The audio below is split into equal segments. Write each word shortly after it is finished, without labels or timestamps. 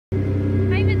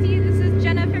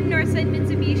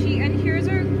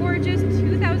gorgeous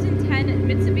 2010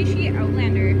 Mitsubishi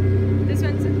Outlander. This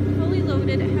one's fully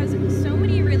loaded. It has so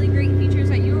many really great features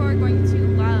that you are going to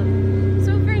love.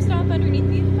 So first off, underneath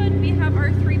the hood, we have our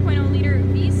 3.0 liter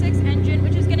V6 engine,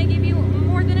 which is going to give you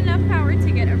more than enough power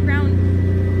to get around.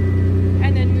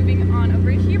 And then moving on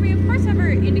over here, we of course have our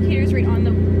indicators right on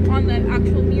the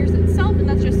actual mirrors itself, and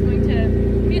that's just going to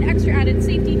be an extra added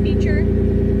safety feature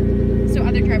so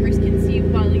other drivers can see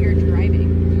while you're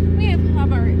driving. We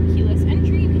have our keyless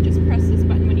entry. You can just press this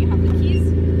button when you have the keys.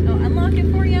 It'll unlock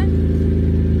it for you.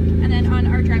 And then on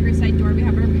our driver's side door, we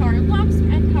have our power locks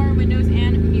and power windows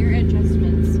and mirror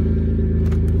adjustments.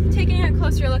 Taking a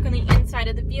closer look on the inside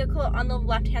of the vehicle, on the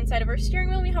left-hand side of our steering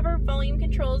wheel, we have our volume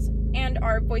controls and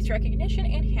our voice recognition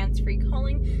and hands-free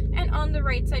calling. And on the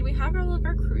right side, we have all of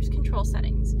our cruise control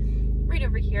settings. Right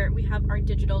over here, we have our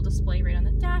digital display right on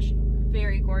the dash.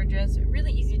 Very gorgeous,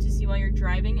 really easy to see while you're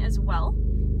driving as well.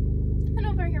 And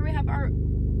over here, we have our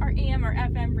AM, our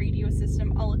FM radio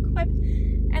system all equipped.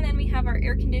 And then we have our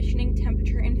air conditioning,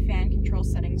 temperature, and fan control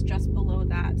settings just below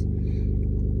that.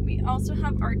 We also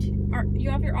have you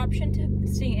have your option to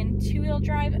stay in 2-wheel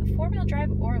drive, 4-wheel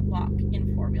drive, or lock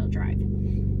in 4-wheel drive.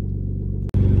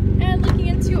 And looking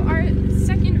into our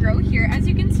second row here, as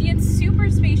you can see, it's super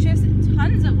spacious,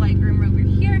 tons of legroom over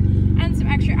here, and some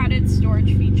extra added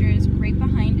storage features right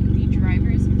behind the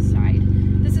driver's side.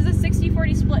 This is a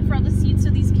 60-40 split for all the seats, so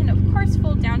these can of course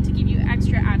fold down to give you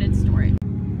extra added storage.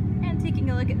 And taking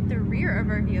a look at the rear of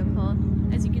our vehicle,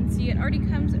 as you can see, it already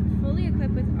comes fully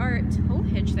equipped with our tow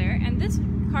hitch there, and this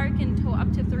car can tow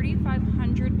up to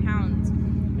 3,500 pounds,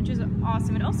 which is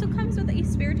awesome. It also comes with a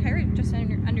spare tire just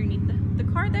underneath the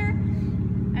car there,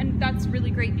 and that's really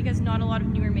great because not a lot of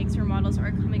newer makes or models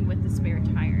are coming with the spare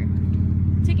tire.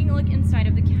 Taking a look inside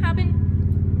of the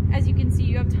cabin, as you can see,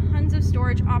 you have tons of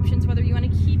storage options, whether you want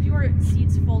to keep your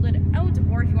seats folded out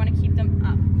or if you want to keep them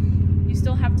up. You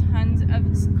still have tons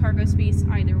of cargo space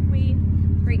either way.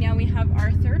 Right now we have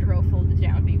our third row folded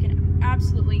down, but you can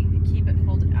absolutely keep it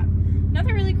folded up.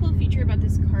 Another really cool feature about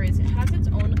this car is it has its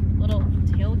own little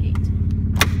tailgate.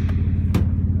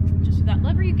 Just with that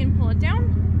lever, you can pull it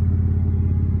down.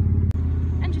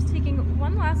 And just taking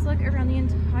one last look around the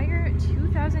entire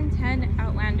 2010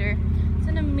 Outlander. It's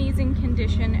in amazing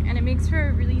condition, and it makes for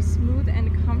a really smooth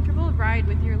and comfortable ride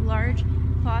with your large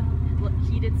cloth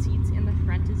heated seats in the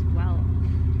front as well.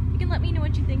 You can let me know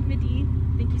what you think, Madi.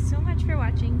 Thank you so much for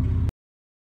watching.